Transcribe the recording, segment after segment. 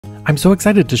I'm so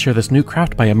excited to share this new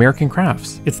craft by American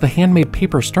Crafts. It's the Handmade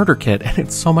Paper Starter Kit, and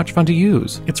it's so much fun to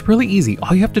use. It's really easy.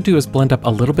 All you have to do is blend up a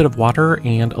little bit of water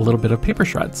and a little bit of paper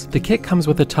shreds. The kit comes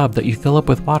with a tub that you fill up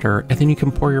with water, and then you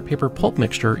can pour your paper pulp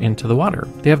mixture into the water.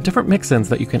 They have different mix-ins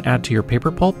that you can add to your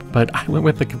paper pulp, but I went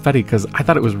with the confetti because I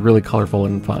thought it was really colorful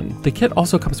and fun. The kit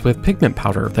also comes with pigment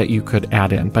powder that you could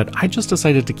add in, but I just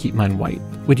decided to keep mine white.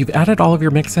 When you've added all of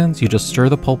your mix-ins, you just stir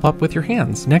the pulp up with your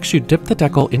hands. Next, you dip the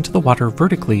deckle into the water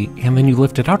vertically, and then you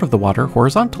lift it out of the water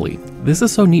horizontally. This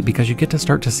is so neat because you get to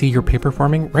start to see your paper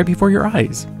forming right before your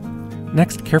eyes.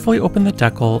 Next, carefully open the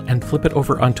deckle and flip it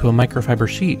over onto a microfiber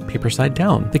sheet, paper side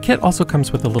down. The kit also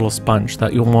comes with a little sponge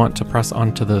that you'll want to press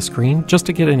onto the screen just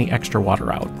to get any extra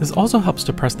water out. This also helps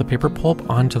to press the paper pulp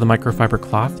onto the microfiber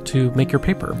cloth to make your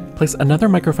paper. Place another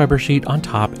microfiber sheet on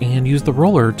top and use the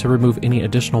roller to remove any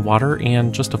additional water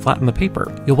and just to flatten the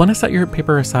paper. You'll want to set your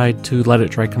paper aside to let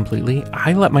it dry completely.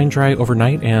 I let mine dry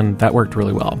overnight and that worked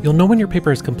really well. You'll know when your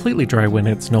paper is completely dry when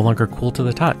it's no longer cool to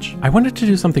the touch. I wanted to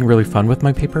do something really fun with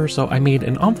my paper, so I made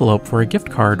an envelope for a gift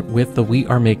card with the We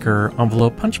Are Maker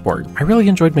envelope punch board. I really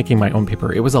enjoyed making my own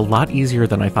paper. It was a lot easier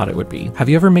than I thought it would be. Have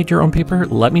you ever made your own paper?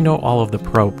 Let me know all of the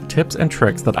pro tips and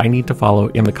tricks that I need to follow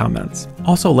in the comments.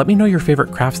 Also, let me know your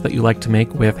favorite crafts that you like to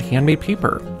make with handmade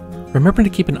paper. Remember to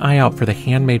keep an eye out for the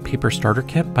Handmade Paper Starter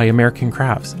Kit by American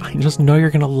Crafts. I just know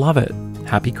you're gonna love it.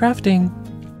 Happy crafting!